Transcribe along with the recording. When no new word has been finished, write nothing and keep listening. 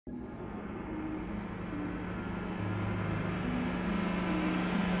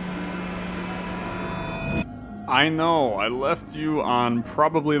I know, I left you on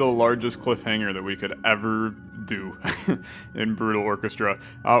probably the largest cliffhanger that we could ever do in Brutal Orchestra.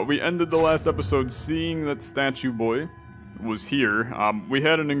 We ended the last episode seeing that Statue Boy was here. We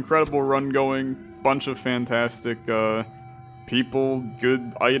had an incredible run going, bunch of fantastic people,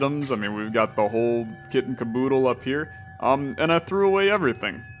 good items. I mean, we've got the whole kit and caboodle up here. And I threw away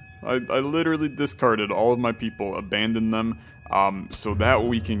everything. I literally discarded all of my people, abandoned them, so that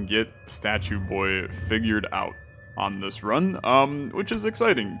we can get Statue Boy figured out on this run, which is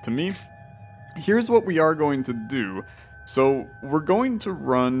exciting to me. Here's what we are going to do. So we're going to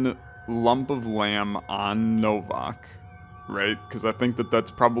run Lump of Lamb on Novak, right? Because I think that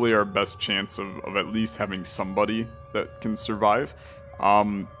that's probably our best chance of at least having somebody that can survive.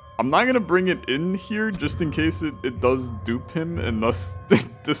 I'm not going to bring it in here just in case it does dupe him and thus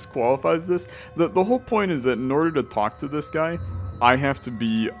disqualifies this. The whole point is that in order to talk to this guy, I have to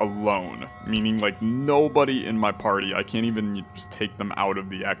be alone, meaning like nobody in my party. I can't even just take them out of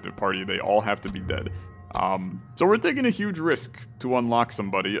the active party. They all have to be dead. So we're taking a huge risk to unlock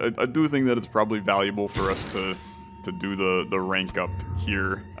somebody. I do think that it's probably valuable for us to do the rank up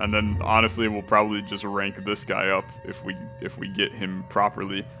here, and then honestly we'll probably just rank this guy up if we get him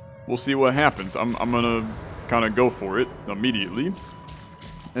properly. We'll see what happens. I'm gonna kind of go for it immediately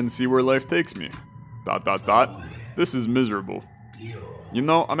and see where life takes me. ... This is miserable. You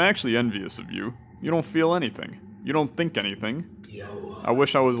know, I'm actually envious of you. You don't feel anything. You don't think anything. I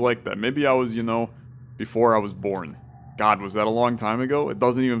wish I was like that. Maybe I was, you know, before I was born. God, was that a long time ago? It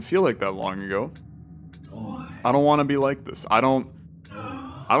doesn't even feel like that long ago. I don't want to be like this. I don't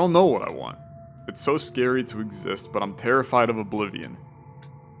know what I want. It's so scary to exist, but I'm terrified of oblivion.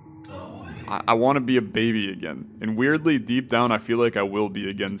 I want to be a baby again, and weirdly, deep down, I feel like I will be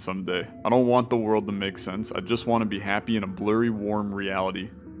again someday. I don't want the world to make sense. I just want to be happy in a blurry, warm reality.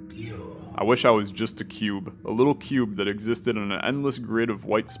 I wish I was just a cube, a little cube that existed in an endless grid of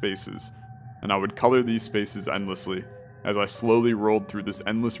white spaces, and I would color these spaces endlessly. As I slowly rolled through this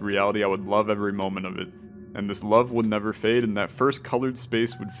endless reality, I would love every moment of it, and this love would never fade, and that first colored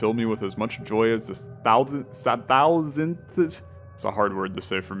space would fill me with as much joy as this thousandth... It's a hard word to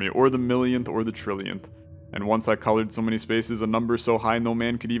say for me, or the millionth, or the trillionth. And once I colored so many spaces, a number so high no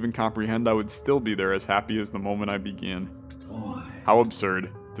man could even comprehend, I would still be there as happy as the moment I began. How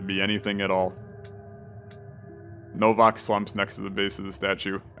absurd, to be anything at all. Novak slumps next to the base of the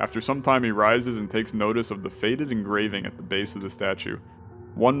statue. After some time he rises and takes notice of the faded engraving at the base of the statue.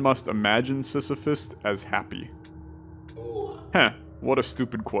 One must imagine Sisyphus as happy. Heh, what a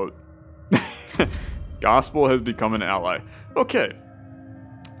stupid quote. Gospel has become an ally. Okay.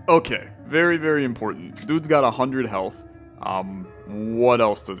 Okay. Very, very important. Dude's got 100 health. What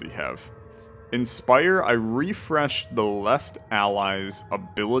else does he have? Inspire, I refreshed the left ally's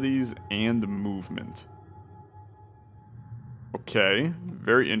abilities and movement. Okay.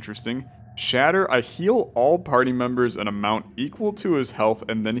 Very interesting. Shatter, I heal all party members an amount equal to his health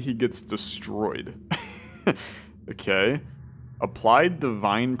and then he gets destroyed. Okay. Applied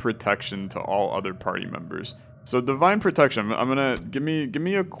Divine Protection to all other party members. So Divine Protection, I'm gonna give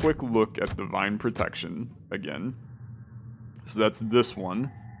me a quick look at Divine Protection again. So that's this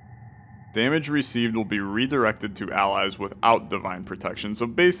one. Damage received will be redirected to allies without Divine Protection. So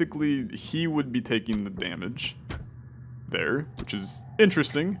basically, he would be taking the damage there, which is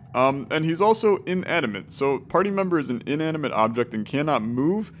interesting. And he's also inanimate. So party member is an inanimate object and cannot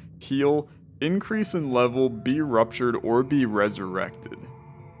move, heal, increase in level, be ruptured, or be resurrected.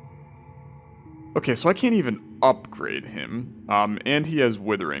 Okay, so I can't even upgrade him. And he has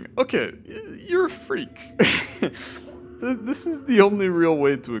withering. Okay, you're a freak. This is the only real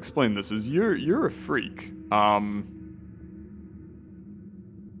way to explain this, is you're a freak.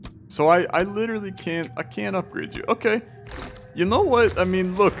 So I literally can't upgrade you. Okay. You know what? I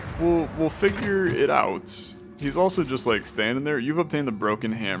mean, look, we'll figure it out. He's also just like standing there. You've obtained the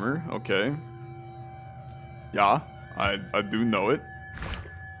broken hammer. Okay. Yeah, I do know it.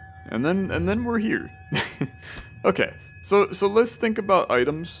 And then we're here. Okay, so let's think about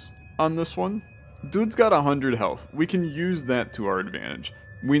items on this one. Dude's got 100 health. We can use that to our advantage.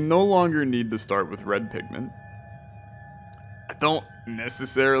 We no longer need to start with red pigment. I don't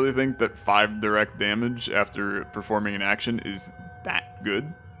necessarily think that 5 direct damage after performing an action is that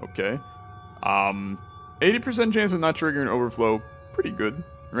good. Okay. 80% chance of not triggering overflow. Pretty good,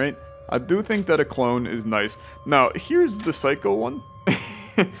 right? I do think that a clone is nice. Now, here's the psycho one.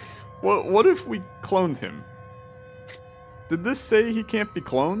 What if we cloned him? Did this say he can't be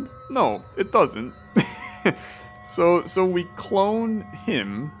cloned? No, it doesn't. So we clone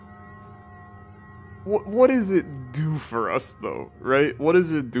him. What is it do for us, though, right? What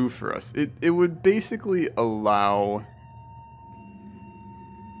does it do for us? It would basically allow...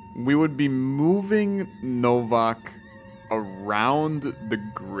 We would be moving Novak around the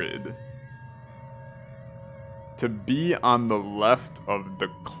grid to be on the left of the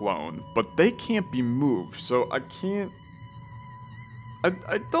clone, but they can't be moved, so I can't...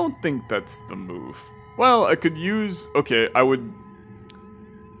 I don't think that's the move. Well, I could use... Okay, I would...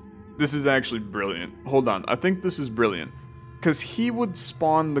 This is actually brilliant. Hold on, I think this is brilliant. Because he would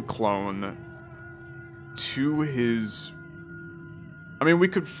spawn the clone to his... I mean, we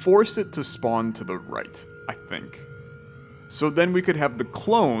could force it to spawn to the right, I think. So then we could have the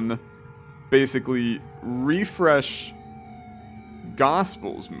clone basically refresh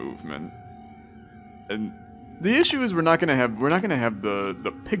Gospel's movement. And the issue is we're not gonna have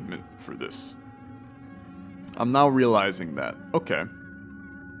the pigment for this. I'm now realizing that. Okay.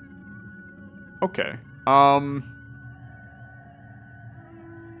 Okay.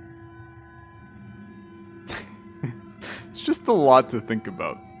 It's just a lot to think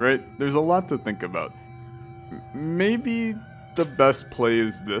about, right? There's a lot to think about. Maybe the best play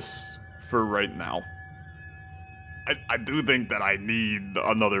is this for right now. I do think that I need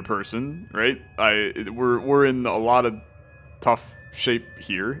another person, right? We're in a lot of tough shape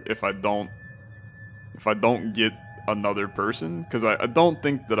here if I don't get another person, because I don't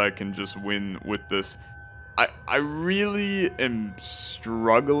think that I can just win with this. I really am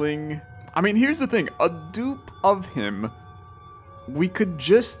struggling. I mean, here's the thing, a dupe of him, we could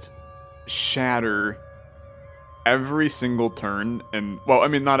just shatter every single turn, and, well, I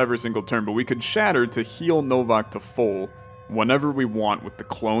mean, not every single turn, but we could shatter to heal Novak to full whenever we want with the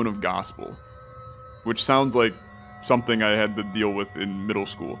clone of Gospel, which sounds like something I had to deal with in middle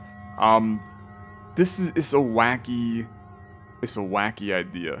school. This is a wacky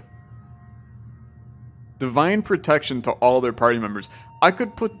idea. Divine protection to all their party members. I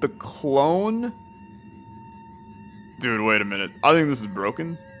could put the clone... Dude, wait a minute. I think this is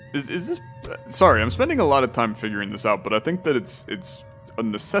broken. Is this... Sorry, I'm spending a lot of time figuring this out, but I think that it's a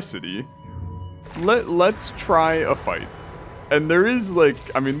necessity. Let's try a fight. And there is, like...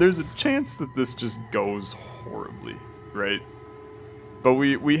 I mean, there's a chance that this just goes horribly, right? But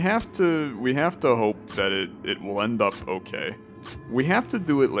we have to hope that it will end up okay. We have to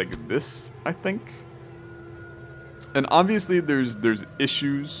do it like this, I think. And obviously there's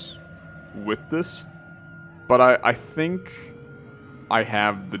issues with this, but I think I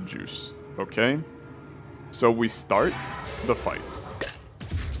have the juice, okay? So we start the fight.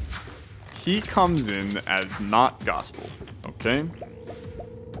 He comes in as not Gospel, okay?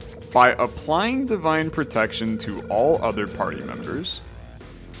 By applying Divine Protection to all other party members.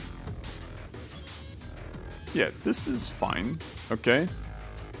 Yeah, this is fine, okay?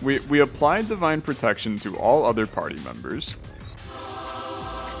 We applied Divine Protection to all other party members.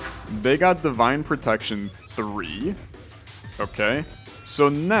 They got Divine Protection 3, okay? So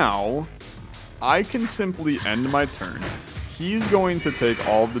now, I can simply end my turn. He's going to take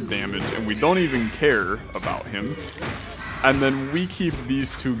all the damage, and we don't even care about him. And then we keep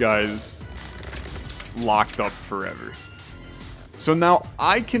these two guys locked up forever. So now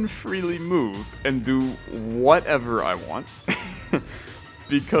I can freely move and do whatever I want.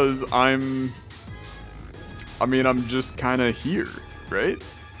 Because I'm just kind of here, right?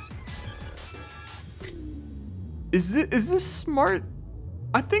 Is this smart?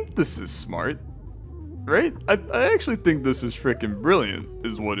 I think this is smart, right? I actually think this is freaking brilliant,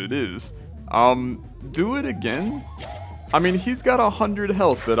 is what it is. Do it again. I mean, he's got 100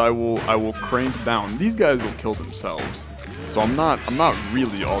 health that I will crank down. These guys will kill themselves, so I'm not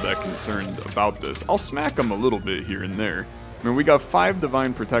really all that concerned about this. I'll smack them a little bit here and there. I mean, we got 5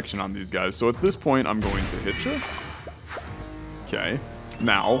 Divine Protection on these guys, so at this point, I'm going to hit you. Okay.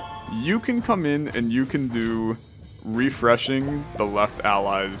 Now, you can come in and you can do refreshing the left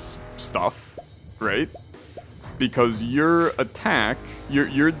ally's stuff, right? Because your attack,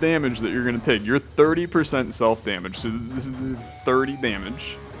 your damage that you're going to take, you're 30% self-damage, so this is 30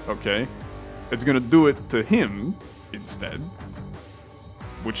 damage, okay? It's going to do it to him instead,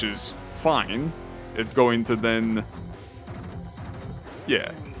 which is fine. It's going to then...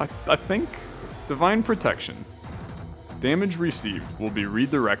 Yeah, I think Divine Protection. Damage received will be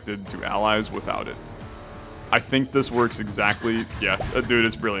redirected to allies without it. I think this works exactly. Yeah, dude,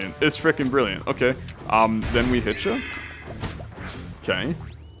 it's brilliant. It's freaking brilliant. Okay, then we hit you. Okay,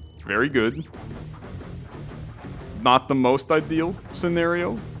 very good. Not the most ideal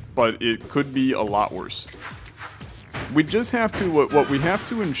scenario, but it could be a lot worse. We just have to, what we have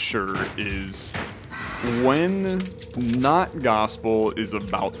to ensure is when not Gospel is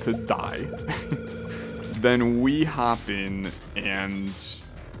about to die, then we hop in and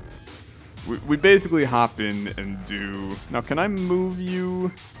we basically hop in and do... Now, can I move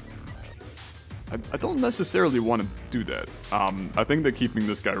you? I don't necessarily want to do that. I think that keeping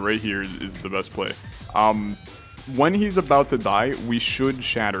this guy right here is the best play. When he's about to die, we should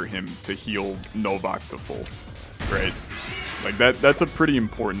shatter him to heal Novak to full, right? Like that's a pretty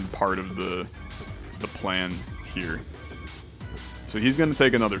important part of the plan here. So he's going to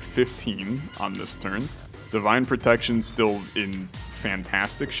take another 15 on this turn. Divine Protection's still in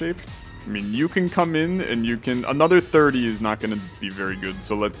fantastic shape. I mean, you can come in and you can... Another 30 is not going to be very good,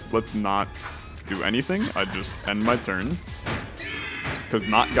 so let's not do anything. I just end my turn. Because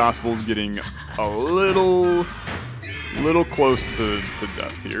Not Gospel's getting a little close to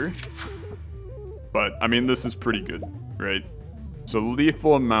death here. But, I mean, this is pretty good, right? So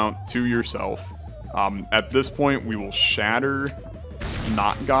lethal amount to yourself. At this point, we will shatter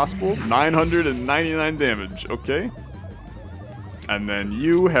Not Gospel. 999 damage, okay? And then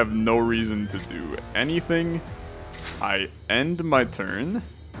you have no reason to do anything. I end my turn.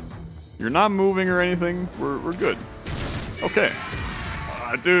 You're not moving or anything. We're good. Okay.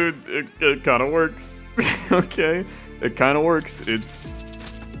 Dude, it kind of works. Okay, it kind of works.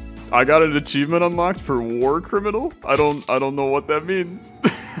 I got an achievement unlocked for War Criminal. I don't know what that means.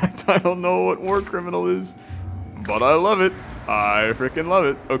 I don't know what War Criminal is, but I love it. I freaking love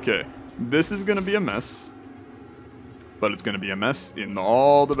it. Okay, this is gonna be a mess, but it's gonna be a mess in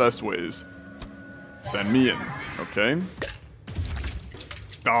all the best ways. Send me in, okay?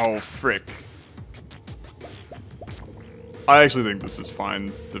 Oh, frick. I actually think this is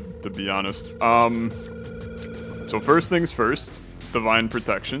fine, to be honest. So first things first, Divine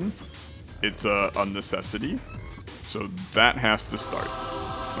Protection. It's a necessity, so that has to start.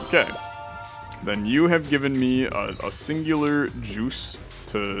 Okay. Then you have given me a singular juice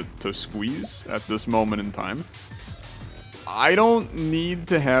to squeeze at this moment in time. I don't need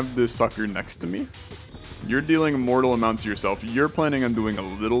to have this sucker next to me. You're dealing a mortal amount to yourself. You're planning on doing a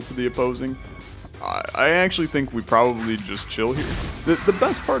little to the opposing. I actually think we probably just chill here. The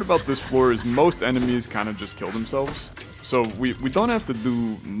best part about this floor is most enemies kind of just kill themselves. So we don't have to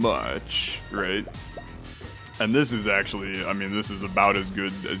do much, right? And this is actually, I mean, this is about as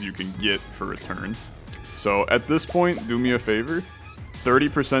good as you can get for a turn. So at this point, do me a favor.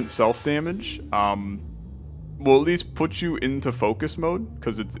 30% self-damage. Will at least put you into focus mode,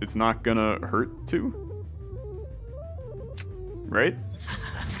 because it's not gonna hurt to. Right?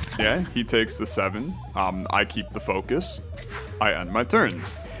 Yeah, he takes the 7. I keep the focus. I end my turn.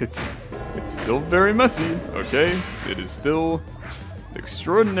 It's still very messy, okay? It is still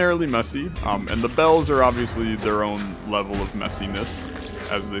extraordinarily messy. And the bells are obviously their own level of messiness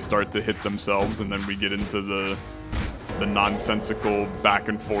as they start to hit themselves, and then we get into the nonsensical back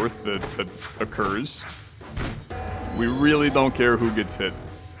and forth that occurs. We really don't care who gets hit.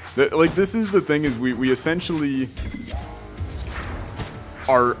 Like, this is the thing, is we essentially...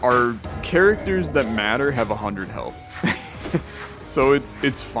 Our characters that matter have 100 health. So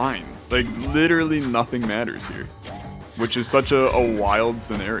it's fine. Like, literally nothing matters here. Which is such a wild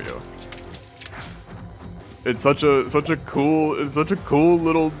scenario. It's such a cool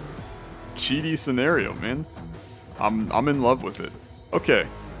little cheaty scenario, man. I'm in love with it. Okay,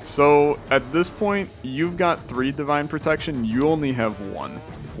 so at this point, you've got 3 Divine Protection, you only have 1.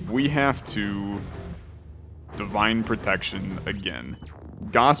 We have to Divine Protection again.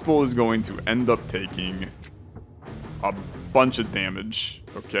 Gospel is going to end up taking a bunch of damage,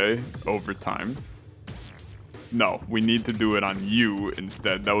 okay, over time. No, we need to do it on you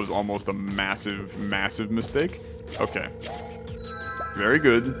instead. That was almost a massive, massive mistake. Okay. Very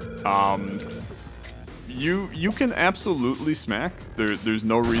good. You can absolutely smack. There's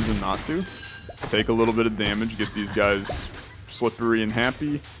no reason not to. Take a little bit of damage, get these guys slippery and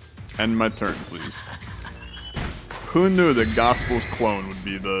happy. End my turn, please. Who knew that Gospel's clone would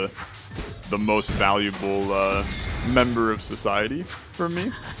be the most valuable member of society for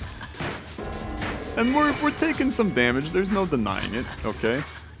me? And we're taking some damage, there's no denying it, okay?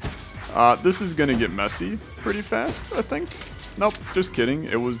 This is gonna get messy pretty fast, I think. Nope, just kidding,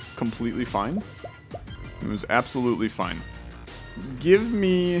 it was completely fine. It was absolutely fine. Give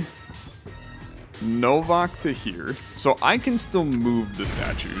me Novak to here, so I can still move the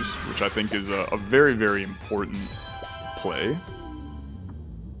statues, which I think is a very, very important play.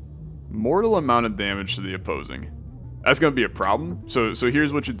 Mortal amount of damage to the opposing. That's gonna be a problem. So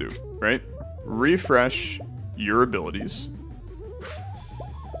here's what you do, right? Refresh your abilities.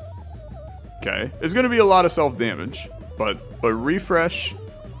 Okay, it's gonna be a lot of self-damage, but refresh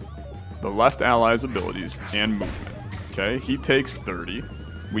the left ally's abilities and movement. Okay, he takes 30.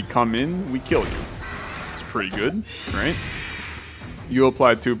 We come in, we kill you. pretty good, right? You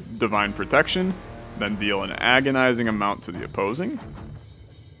apply 2 Divine Protection, then deal an agonizing amount to the opposing.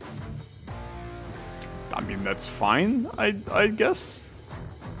 I mean, that's fine, I guess.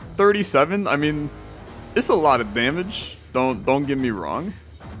 37, I mean, it's a lot of damage. Don't get me wrong.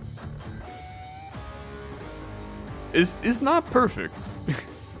 It's not perfect.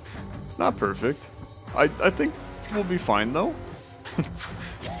 It's not perfect. I think we'll be fine though.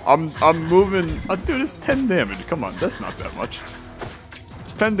 I'm moving. Dude, it's 10 damage. Come on, that's not that much.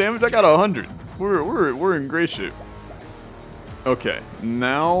 10 damage. I got 100. We're in great shape. Okay,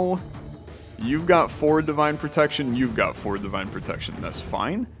 now you've got 4 Divine Protection. You've got 4 Divine Protection. That's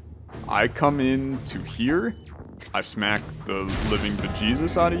fine. I come in to here. I smack the living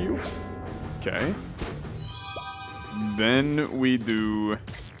bejesus out of you. Okay. Then we do...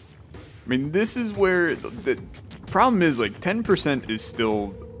 I mean, this is where the problem is, like, 10% is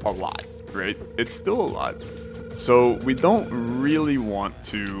still a lot, right? It's still a lot. So we don't really want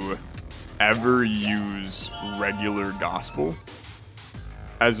to ever use regular gospel,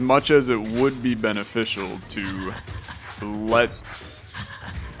 as much as it would be beneficial to let,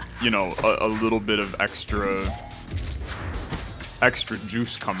 you know, a little bit of extra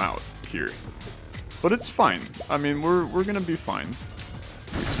juice come out here. But it's fine. I mean, we're gonna be fine.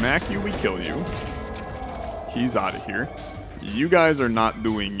 We smack you, we kill you. He's out of here. You guys are not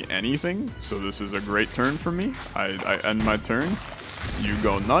doing anything, so this is a great turn for me. I end my turn. You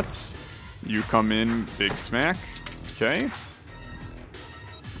go nuts. You come in, big smack. Okay.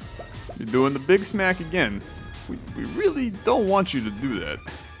 You're doing the big smack again. We really don't want you to do that.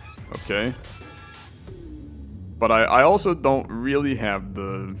 Okay. But I also don't really have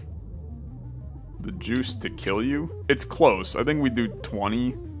the juice to kill you. It's close. I think we do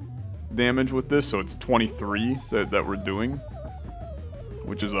 20 damage with this, so it's 23 that we're doing,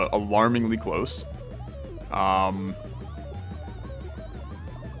 which is alarmingly close. I'm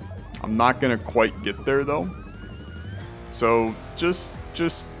not gonna quite get there though, so just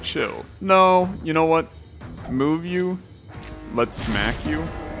chill. No, you know what? Move you. Let's smack you.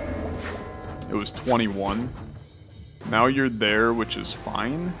 It was 21. Now you're there, which is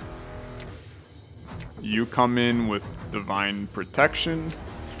fine. You come in with Divine Protection.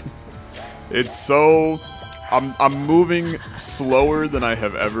 It's so... I'm moving slower than I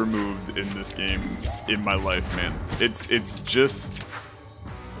have ever moved in this game in my life, man. It's just...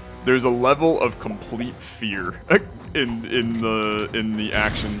 There's a level of complete fear in the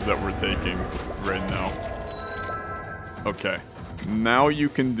actions that we're taking right now. Okay. Now you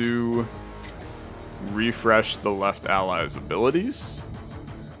can do... refresh the left ally's abilities.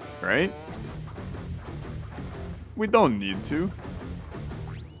 Right? We don't need to.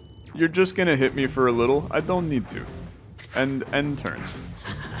 You're just gonna hit me for a little. I don't need to. End turn.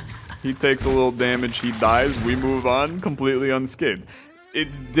 He takes a little damage, he dies, we move on completely unscathed.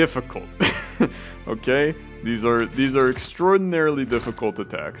 It's difficult. Okay? These are extraordinarily difficult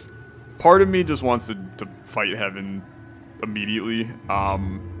attacks. Part of me just wants to fight heaven immediately.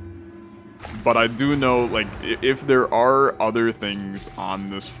 But I do know, like, if there are other things on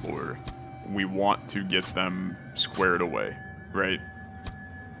this floor, we want to get them squared away, right?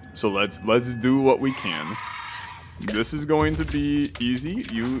 So let's do what we can. This is going to be easy.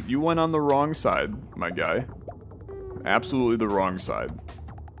 You went on the wrong side, my guy. Absolutely the wrong side.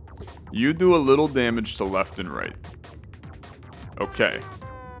 You do a little damage to left and right. Okay.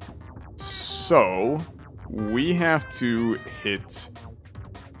 So we have to hit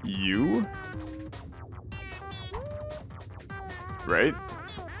you. Right?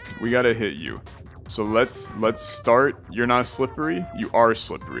 We gotta hit you. So let's start. You're not slippery. You are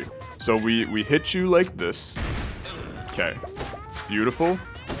slippery. So we hit you like this. Okay. Beautiful.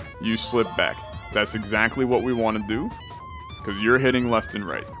 You slip back. That's exactly what we want to do, because you're hitting left and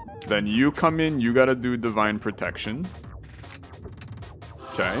right. Then you come in. You gotta do Divine Protection.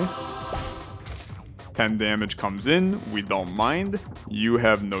 Okay. 10 damage comes in. We don't mind. You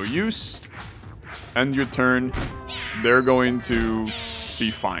have no use. End your turn. They're going to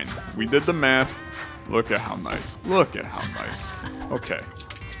be fine. We did the math. Look at how nice. Look at how nice. Okay.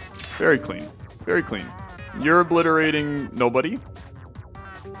 Very clean. Very clean. You're obliterating nobody,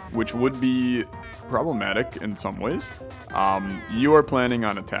 which would be problematic in some ways. You are planning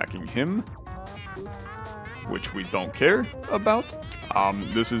on attacking him, which we don't care about.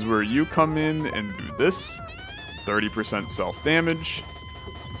 This is where you come in and do this. 30% self-damage.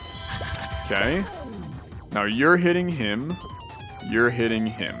 Okay. Now you're hitting him. You're hitting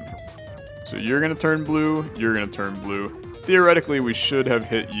him. So you're gonna turn blue. You're gonna turn blue. Theoretically, we should have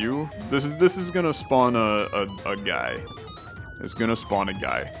hit you. This is gonna spawn a guy. It's gonna spawn a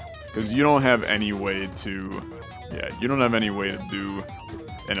guy. Because you don't have any way to... Yeah, you don't have any way to do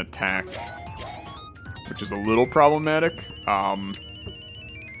an attack, which is a little problematic.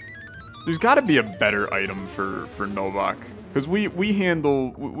 There's got to be a better item for Novak, because we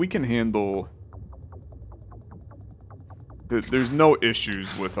can handle. There's no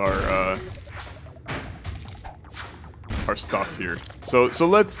issues with our stuff here. So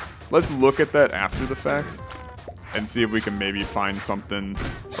let's look at that after the fact and see if we can maybe find something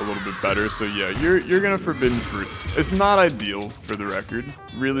a little bit better. So yeah, you're gonna Forbidden Fruit. It's not ideal, for the record.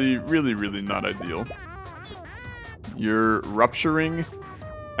 Really not ideal. You're Rupturing.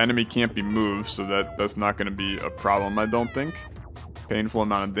 Enemy can't be moved, so that's not gonna be a problem, I don't think. Painful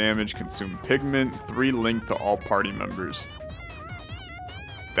amount of damage, consume pigment, 3 link to all party members.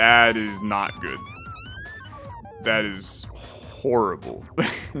 That is not good. That is horrible.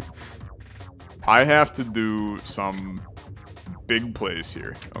 I have to do some big plays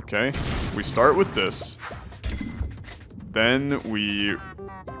here, okay? We start with this. Then we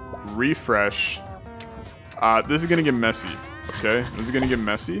refresh. This is gonna get messy, okay? This is gonna get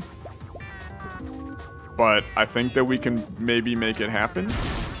messy. But I think that we can maybe make it happen.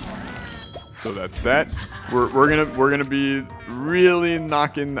 So that's that. We're gonna be really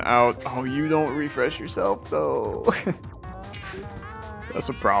knocking out. Oh, you don't refresh yourself though. That's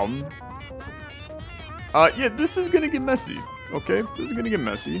a problem. Yeah, this is gonna get messy. Okay, this is gonna get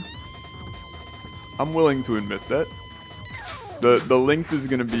messy. I'm willing to admit that. The link is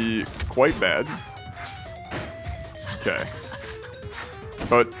gonna be quite bad. Okay.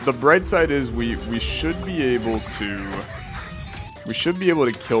 But the bright side is we should be able to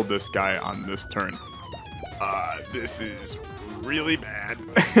kill this guy on this turn. This is really bad.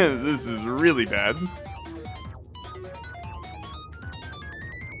 This is really bad.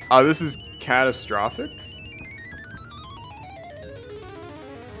 This is catastrophic.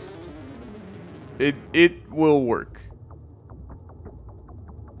 It will work.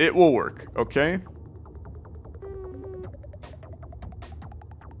 It will work, okay?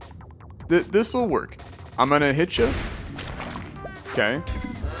 This will work. I'm gonna hit you. Okay.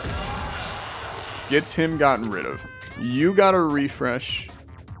 Gets him gotten rid of. You gotta refresh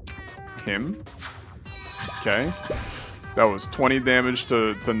him. Okay. That was 20 damage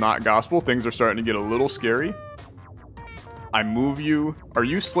to not gospel. Things are starting to get a little scary. I move you. Are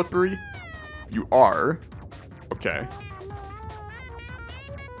you slippery? You are. Okay.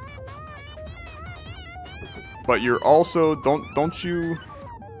 But you're also, don't you...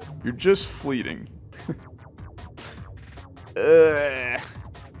 You're just fleeting.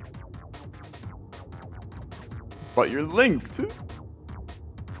 But you're linked.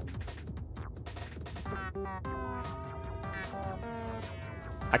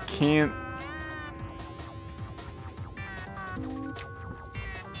 I can't...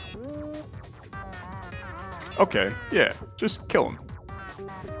 Okay, yeah, just kill him.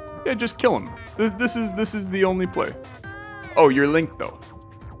 Yeah, just kill him. This is the only play. Oh, you're linked though.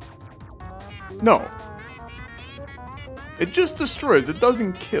 No. It just destroys, it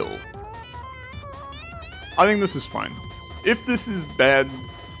doesn't kill. I think this is fine. If this is bad,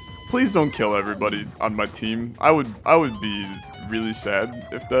 please don't kill everybody on my team. I would be really sad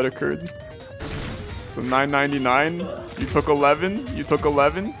if that occurred. So 999, you took 11, you took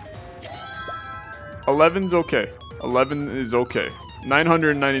 11. 11's okay. 11 is okay.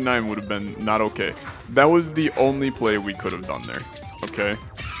 999 would have been not okay. That was the only play we could have done there. Okay.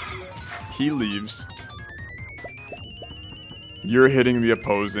 He leaves. You're hitting the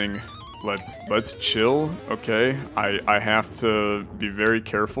opposing. Let's chill, okay? I have to be very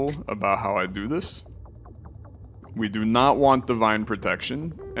careful about how I do this. We do not want divine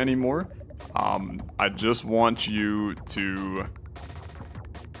protection anymore. I just want you to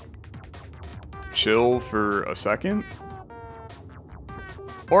chill for a second.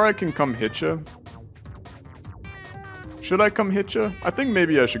 Or I can come hit you. Should I come hit you? I think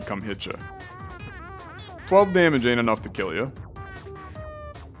maybe I should come hit you. 12 damage ain't enough to kill you.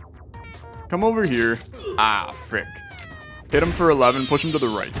 Come over here. Ah, frick. Hit him for 11, push him to the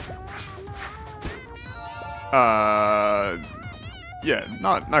right. Yeah,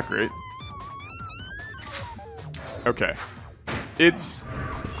 not great. Okay.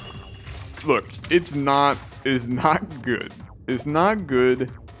 Look, it's not good. It's not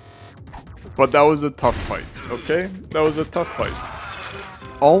good, but that was a tough fight, okay? That was a tough fight.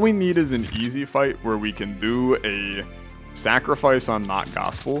 All we need is an easy fight where we can do a sacrifice on not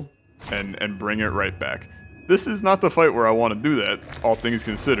gospel and bring it right back. This is not the fight where I want to do that, all things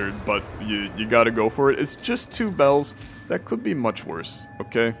considered, but you gotta go for it. It's just 2 bells. That could be much worse,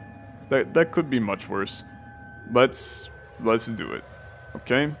 okay? That could be much worse. Let's do it.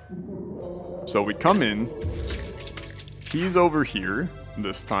 Okay? So we come in. He's over here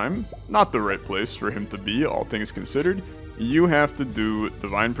this time. Not the right place for him to be, all things considered. You have to do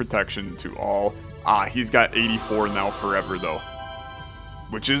Divine Protection to all. Ah, he's got 84 now forever, though.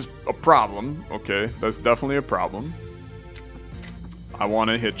 Which is a problem. Okay, that's definitely a problem. I want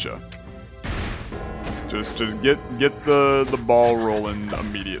to hit you. Just get the ball rolling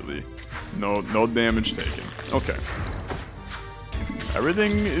immediately. No damage taken. Okay.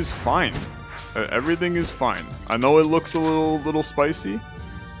 Everything is fine. Everything is fine. I know it looks a little spicy.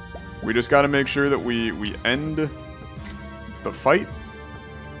 We just got to make sure that we end the fight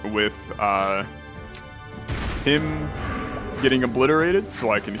with him getting obliterated,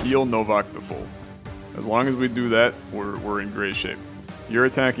 so I can heal Novak to full. As long as we do that, we're in great shape. You're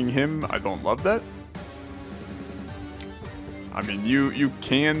attacking him. I don't love that. I mean, you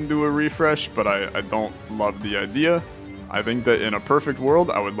can do a refresh, but I don't love the idea. I think that in a perfect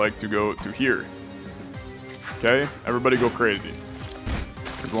world, I would like to go to here. Okay? Everybody go crazy.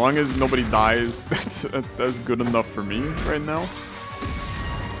 As long as nobody dies, that's good enough for me right now.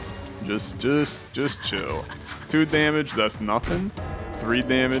 Just chill. 2 damage, that's nothing. 3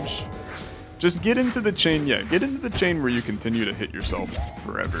 damage. Just get into the chain, yeah. Get into the chain where you continue to hit yourself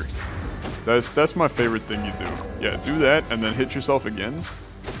forever. That's my favorite thing you do. Yeah, do that and then hit yourself again.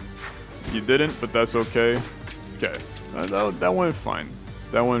 You didn't, but that's okay. Okay, that went fine.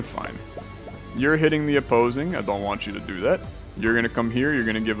 That went fine. You're hitting the opposing. I don't want you to do that. You're gonna come here. You're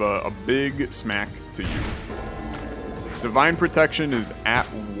gonna give a big smack to you. Divine Protection is at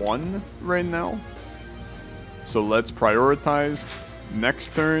 1 right now. So let's prioritize.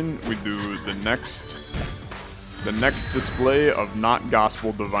 Next turn, we do the next display of not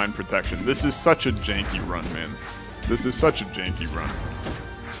gospel Divine Protection. This is such a janky run, man. This is such a janky run.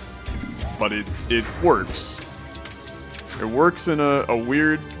 But it works. It works in a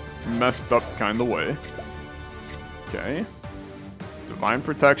weird, messed up kind of way. Okay. Divine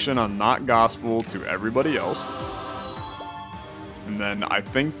Protection on not gospel to everybody else. And then I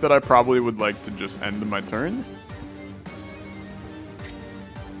think that I probably would like to just end my turn.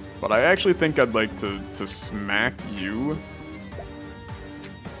 But I actually think I'd like to smack you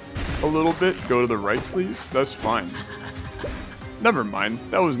a little bit. Go to the right, please. That's fine. Never mind.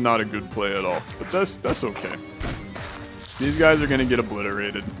 That was not a good play at all. But that's okay. These guys are gonna get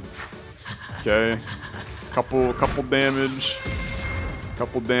obliterated. Okay. Couple damage.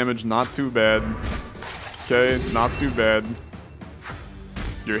 Couple damage, not too bad. Okay, not too bad.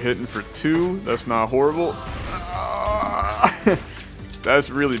 You're hitting for 2. That's not horrible.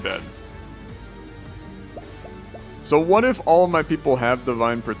 That's really bad. So what if all of my people have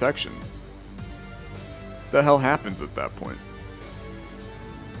Divine Protection? The hell happens at that point?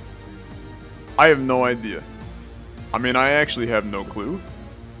 I have no idea. I mean, I actually have no clue.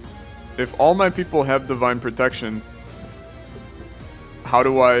 If all my people have Divine Protection, how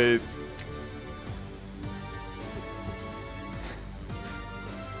do I...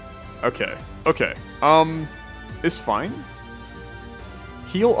 Okay. It's fine.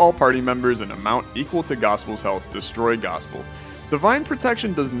 Heal all party members an amount equal to Gospel's health. Destroy Gospel. Divine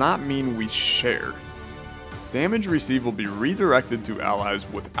Protection does not mean we share. Damage received will be redirected to allies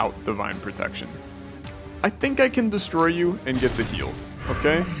without Divine Protection. I think I can destroy you and get the heal.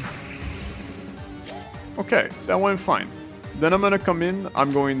 Okay? Okay, that went fine. Then I'm gonna come in,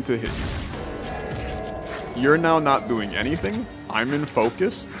 I'm going to hit you. You're now not doing anything. I'm in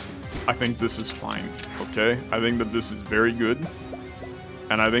focus. I think this is fine. Okay? I think that this is very good.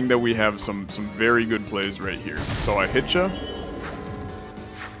 And I think that we have some very good plays right here. So I hit you.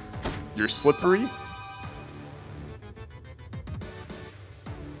 You're slippery.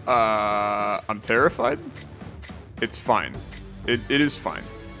 I'm terrified. It's fine. It is fine.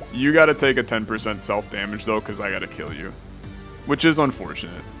 You gotta take a 10% self-damage though, because I gotta kill you. Which is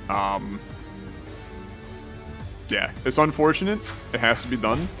unfortunate. Yeah, it's unfortunate. It has to be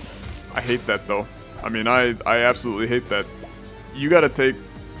done. I hate that though. I mean, I absolutely hate that. You gotta take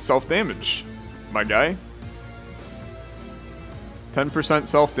self-damage, my guy. 10%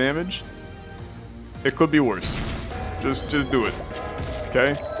 self-damage. It could be worse. Just do it.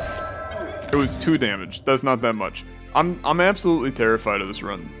 Okay? It was 2 damage. That's not that much. I'm absolutely terrified of this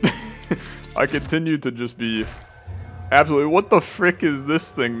run. I continue to just be absolutely... What the frick is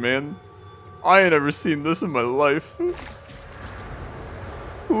this thing, man? I ain't ever seen this in my life.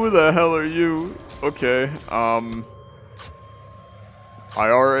 Who the hell are you? Okay, I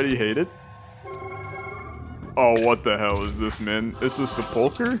already hate it. Oh, what the hell is this, man? Is this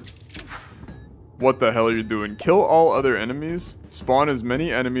Sepulcher? What the hell are you doing? Kill all other enemies. Spawn as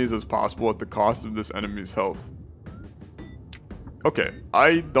many enemies as possible at the cost of this enemy's health. Okay,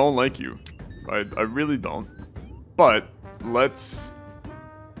 I don't like you. I really don't. But let's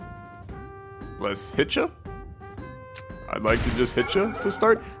hit ya. I'd like to just hit ya to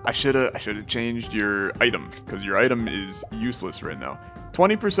start. I shoulda changed your item, because your item is useless right now.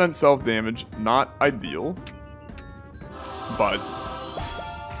 20% self-damage, not ideal. But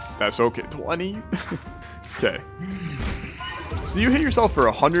that's okay. 20? Okay. So you hit yourself for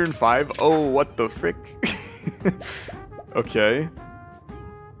 105? Oh, what the frick? Okay.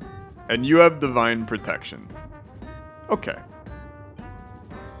 And you have Divine Protection. Okay.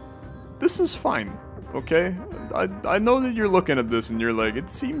 This is fine, okay? I know that you're looking at this and you're like, it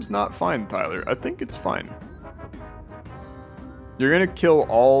seems not fine, Tyler. I think it's fine. You're gonna kill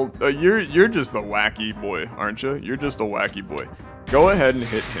all... you're just a wacky boy, aren't you? You're just a wacky boy. Go ahead and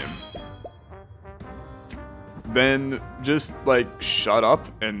hit him. Then just, like, shut up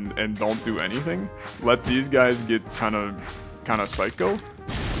and don't do anything. Let these guys get kind of psycho.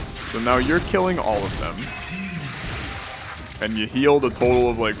 So now you're killing all of them. And you healed a total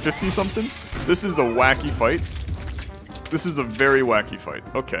of, like, 50-something? This is a wacky fight. This is a very wacky fight.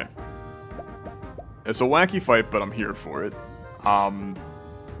 Okay. It's a wacky fight, but I'm here for it.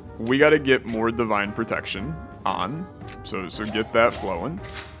 We gotta get more Divine Protection on. So get that flowing.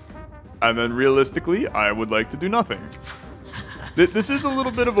 And then realistically, I would like to do nothing. This is a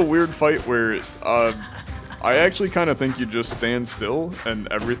little bit of a weird fight where I actually kind of think you just stand still and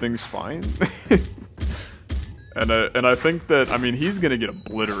everything's fine. and I think that, I mean, he's gonna get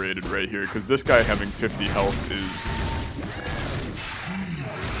obliterated right here because this guy having 50 health is...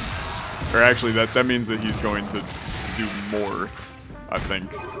 Or actually, that means that he's going to do more, I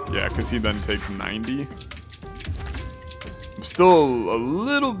think. Yeah, because he then takes 90. I'm still a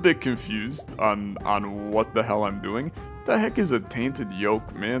little bit confused on what the hell I'm doing. What the heck is a tainted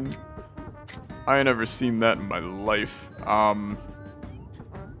yoke, man? I ain't never seen that in my life.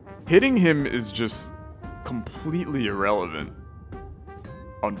 Hitting him is just completely irrelevant,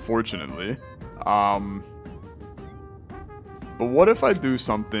 unfortunately. But what if I do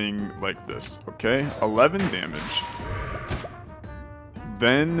something like this, okay? 11 damage.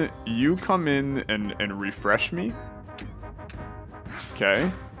 Then you come in and refresh me.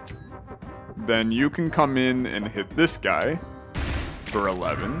 Okay. Then you can come in and hit this guy for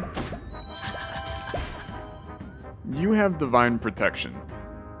 11. You have Divine Protection.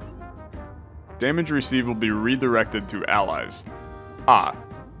 Damage received will be redirected to allies. Ah,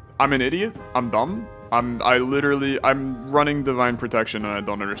 I'm an idiot? I'm dumb? I'm running Divine Protection and I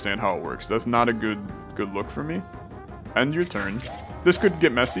don't understand how it works. That's not a good look for me. End your turn. This could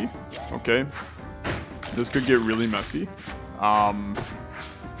get messy, okay? This could get really messy.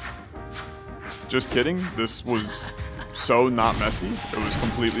 Just kidding. This was so not messy. It was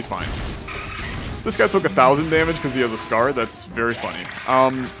completely fine. This guy took 1,000 damage because he has a scar. That's very funny.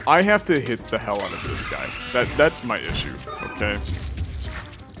 I have to hit the hell out of this guy. That's my issue, okay?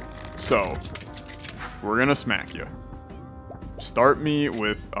 So, we're gonna smack you. Start me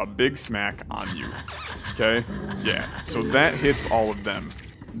with a big smack on you, okay? Yeah, so that hits all of them.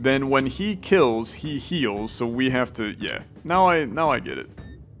 Then when he kills, he heals, so we have to, yeah. Now I get it.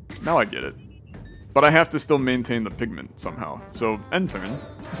 Now I get it. But I have to still maintain the pigment somehow. So, end turn.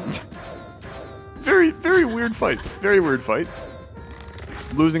 Very, very weird fight. Very weird fight.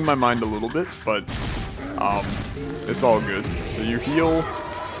 Losing my mind a little bit, but it's all good. So you heal,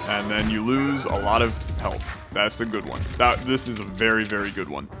 and then you lose a lot of health. That's a good one. This is a very, very good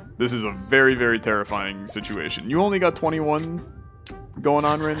one. This is a very, very terrifying situation. You only got 21 going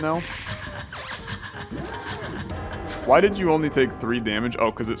on right now. Why did you only take 3 damage? Oh,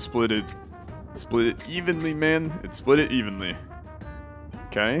 because it split it evenly, man. It split it evenly.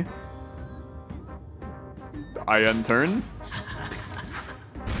 Okay. I end turn.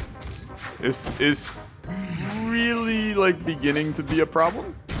 Is really, like, beginning to be a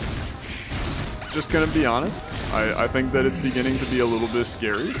problem. Just gonna be honest. I think that it's beginning to be a little bit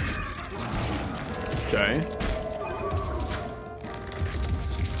scary. Okay.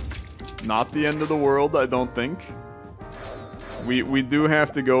 Not the end of the world, I don't think. We do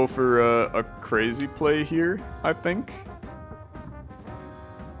have to go for a crazy play here, I think.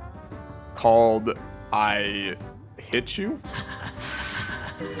 Called I hit you.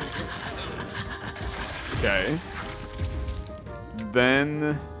 Okay.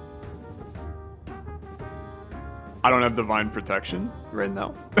 Then I don't have Divine Protection right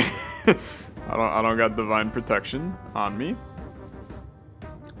now. I don't got Divine Protection on me,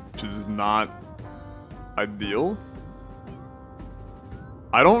 which is not ideal.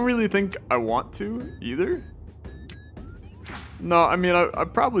 I don't really think I want to either. No, I mean I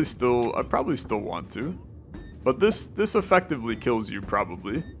probably still want to. But this effectively kills you,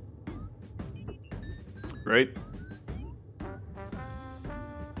 probably. Right?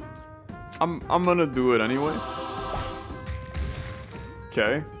 I'm gonna do it anyway.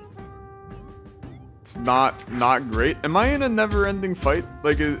 Okay. It's not great. Am I in a never-ending fight?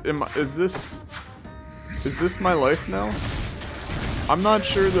 Like, is this my life now? I'm not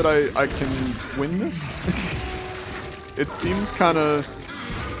sure that I can win this. It seems kind of.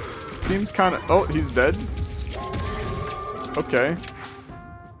 Oh, he's dead. Okay.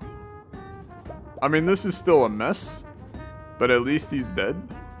 I mean, this is still a mess, but at least he's dead.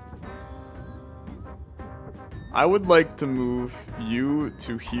 I would like to move you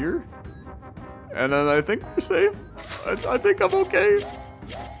to here, and then I think we're safe. I think I'm okay.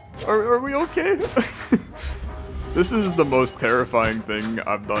 Are we okay? This is the most terrifying thing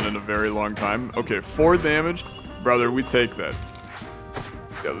I've done in a very long time. Okay, 4 damage. Brother, we take that.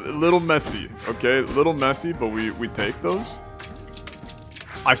 A little messy, okay? A little messy, but we take those.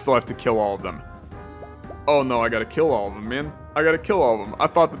 I still have to kill all of them. Oh no, I gotta kill all of them, man. I gotta kill all of them. I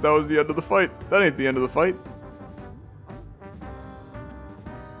thought that was the end of the fight. That ain't the end of the fight.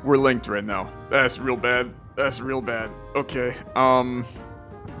 We're linked right now. That's real bad. That's real bad. Okay,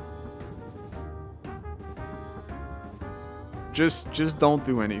 Just don't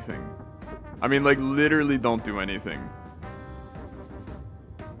do anything. I mean, like, literally don't do anything.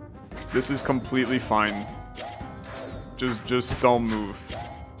 This is completely fine. Just don't move.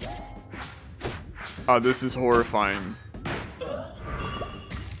 This is horrifying.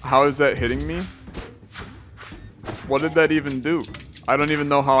 How is that hitting me? What did that even do? I don't even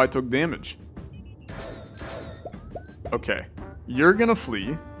know how I took damage. Okay. You're gonna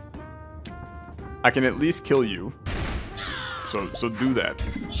flee. I can at least kill you. So do that.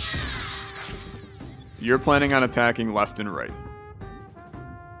 You're planning on attacking left and right.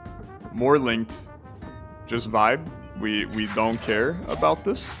 More linked. Just vibe. We don't care about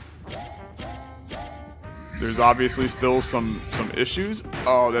this. There's obviously still some issues.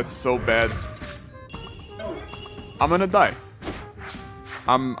 Oh, that's so bad. I'm gonna die.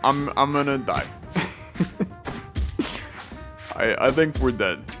 I'm gonna die. I think we're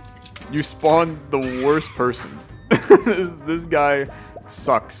dead. You spawned the worst person. This guy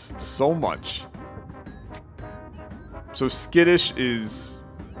sucks so much. So skittish is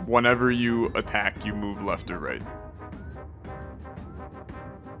whenever you attack, you move left or right.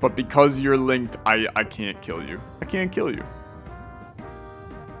 But because you're linked, I can't kill you. I can't kill you.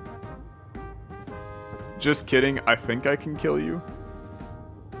 Just kidding. I think I can kill you.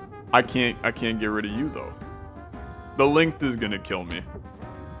 I can't get rid of you though. The linked is gonna kill me.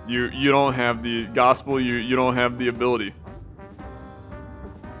 You don't have the gospel, you don't have the ability.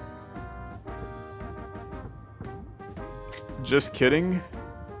 Just kidding.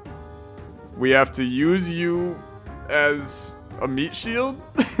 We have to use you as a meat shield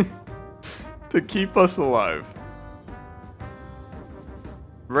to keep us alive.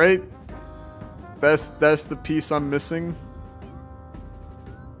 Right? That's the piece I'm missing.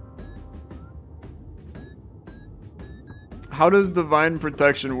 How does Divine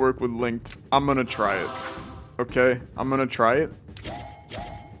Protection work with Linked? I'm gonna try it. Okay? I'm gonna try it.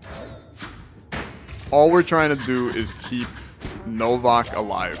 All we're trying to do is keep Novak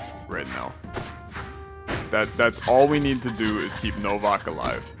alive right now. That's all we need to do is keep Novak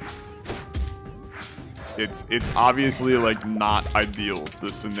alive. It's obviously like not ideal,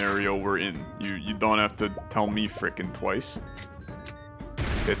 the scenario we're in. You don't have to tell me frickin' twice.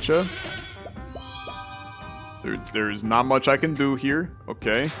 Hitcha. There's not much I can do here,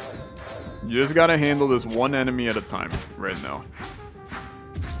 okay? You just gotta handle this one enemy at a time right now.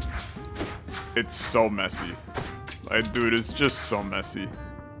 It's so messy. Like, dude, it's just so messy.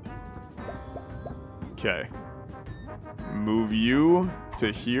 Okay. Move you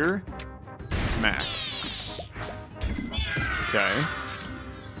to here. Smack. Okay.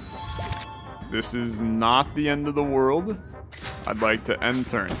 This is not the end of the world. I'd like to end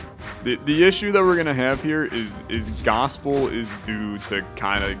turn. The issue that we're gonna have here is Gospel is due to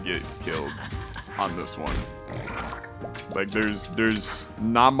kind of get killed on this one. Like there's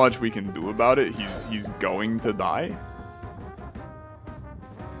not much we can do about it. He's going to die.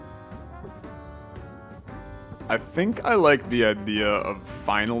 I think I like the idea of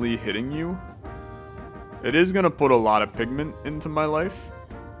finally hitting you. It is gonna put a lot of pigment into my life.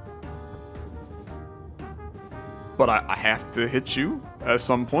 But I have to hit you at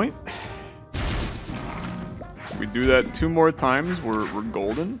some point. We do that 2 more times, we're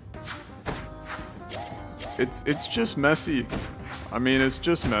golden. It's just messy. I mean, it's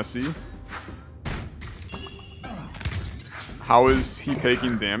just messy. How is he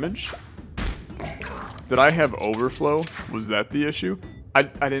taking damage? Did I have overflow? Was that the issue? I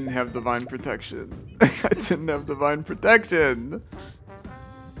didn't have divine protection. I didn't have divine protection.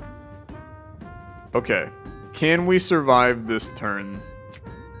 Okay. Can we survive this turn?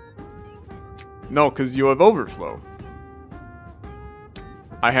 No, because you have overflow.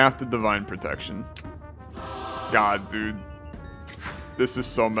 I have to divine protection. God, dude. This is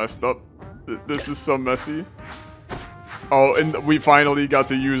so messed up. This is so messy. Oh, and we finally got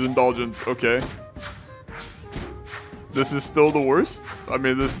to use indulgence. Okay. This is still the worst. I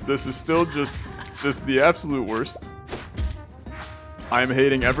mean, this is still just the absolute worst. I am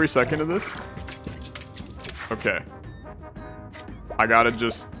hating every second of this. Okay. I gotta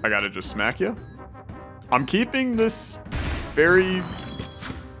just smack you. I'm keeping this very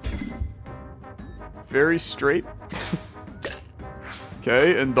straight.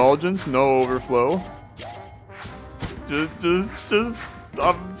 Okay, indulgence, no overflow. Just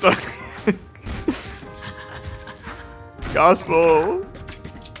Gospel.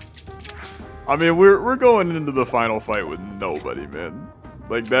 I mean, we're going into the final fight with nobody, man.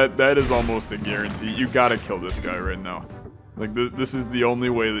 Like that is almost a guarantee. You gotta kill this guy right now. Like this is the only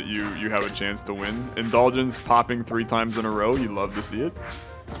way that you have a chance to win. Indulgence popping 3 times in a row. You love to see it.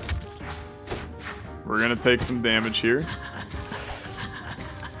 We're gonna take some damage here.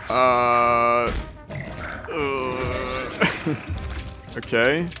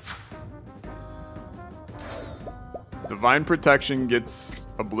 Okay. Divine protection gets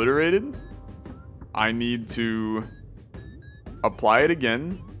obliterated. I need to apply it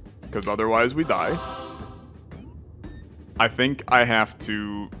again, because otherwise we die. I think I have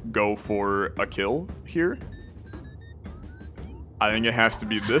to go for a kill here. I think it has to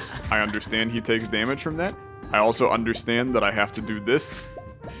be this. I understand he takes damage from that. I also understand that I have to do this.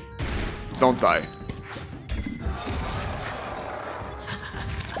 Don't die.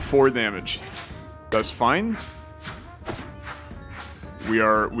 4 damage. That's fine. We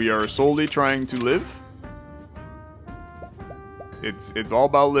are solely trying to live. It's all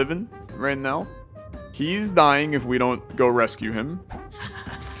about living right now. He's dying if we don't go rescue him.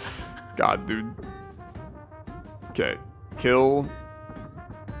 God, dude. Okay. Kill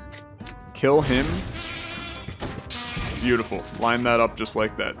him. Beautiful. Line that up just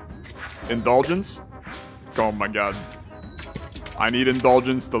like that. Indulgence. Oh my god. I need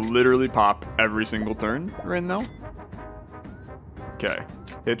indulgence to literally pop every single turn right now. Okay.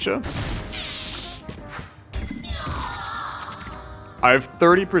 Hitcha. I have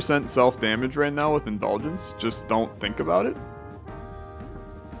 30% self-damage right now with indulgence. Just don't think about it.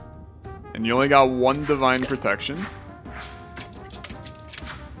 And you only got 1 divine protection.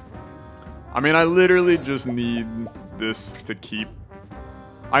 I mean, I literally just need this to keep...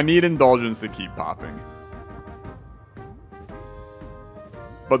 I need indulgence to keep popping.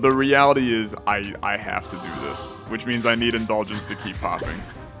 But the reality is, I have to do this. Which means I need indulgence to keep popping.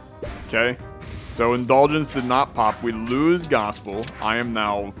 Okay? So indulgence did not pop. We lose gospel. I am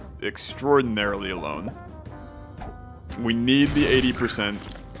now extraordinarily alone. We need the 80%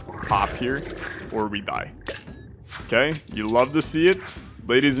 pop here, or we die. Okay? You love to see it.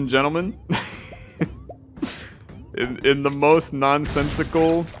 Ladies and gentlemen, in the most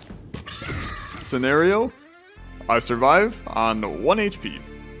nonsensical scenario, I survive on 1 HP.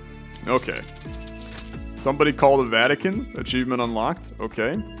 Okay. Somebody call the Vatican. Achievement unlocked.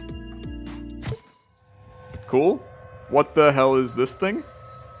 Okay. Cool. What the hell is this thing?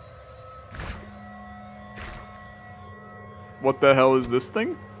 What the hell is this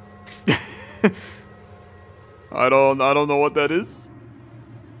thing? I don't know what that is.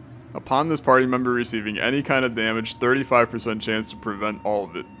 Upon this party member receiving any kind of damage, 35% chance to prevent all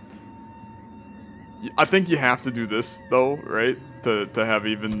of it. I think you have to do this, though, right? To have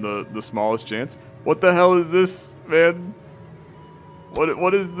even the smallest chance. What the hell is this, man?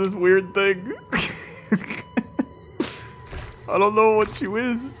 What is this weird thing? I don't know what you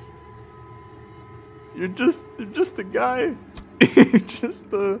is. You're just a guy. You're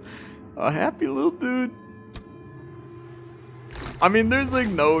just a happy little dude. I mean, there's like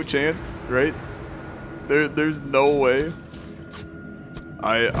no chance, right? There's no way.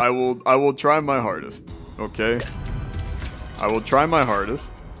 I will try my hardest, okay? I will try my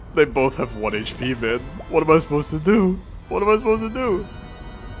hardest. They both have 1 HP, man. What am I supposed to do? What am I supposed to do?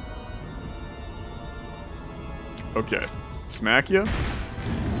 Okay. Smack ya.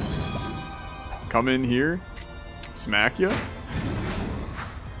 Come in here. Smack ya.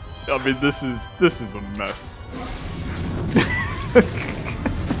 I mean, this is a mess.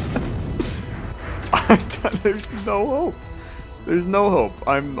 There's no hope. There's no hope.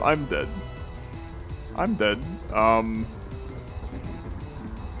 I'm dead. I'm dead.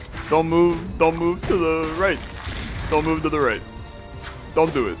 Don't move to the right. Don't move to the right.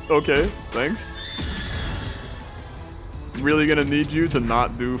 Don't do it. Okay, thanks. Really gonna need you to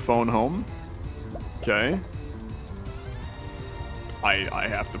not do phone home. Okay. I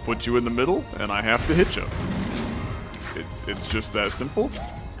have to put you in the middle, and I have to hit you. It's just that simple.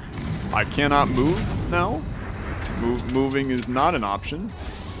 I cannot move now. Moving is not an option.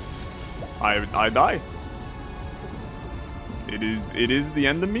 I die. It is the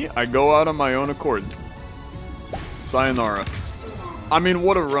end of me. I go out on my own accord. Sayonara. I mean,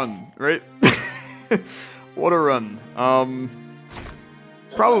 what a run, right? What a run.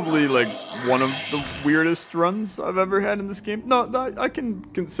 Probably like one of the weirdest runs I've ever had in this game. No, I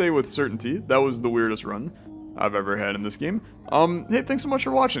can say with certainty that was the weirdest run I've ever had in this game. Hey, thanks so much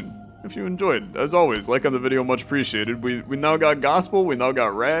for watching. If you enjoyed, as always, like on the video, much appreciated. We now got gospel, we now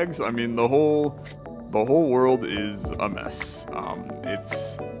got rags. I mean, the whole world is a mess.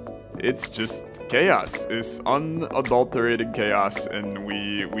 It's just chaos. It's unadulterated chaos, and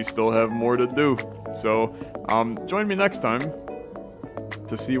we still have more to do. So, join me next time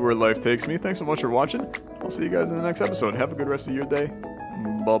to see where life takes me. Thanks so much for watching. I'll see you guys in the next episode. Have a good rest of your day.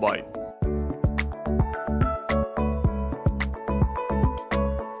 Bye-bye.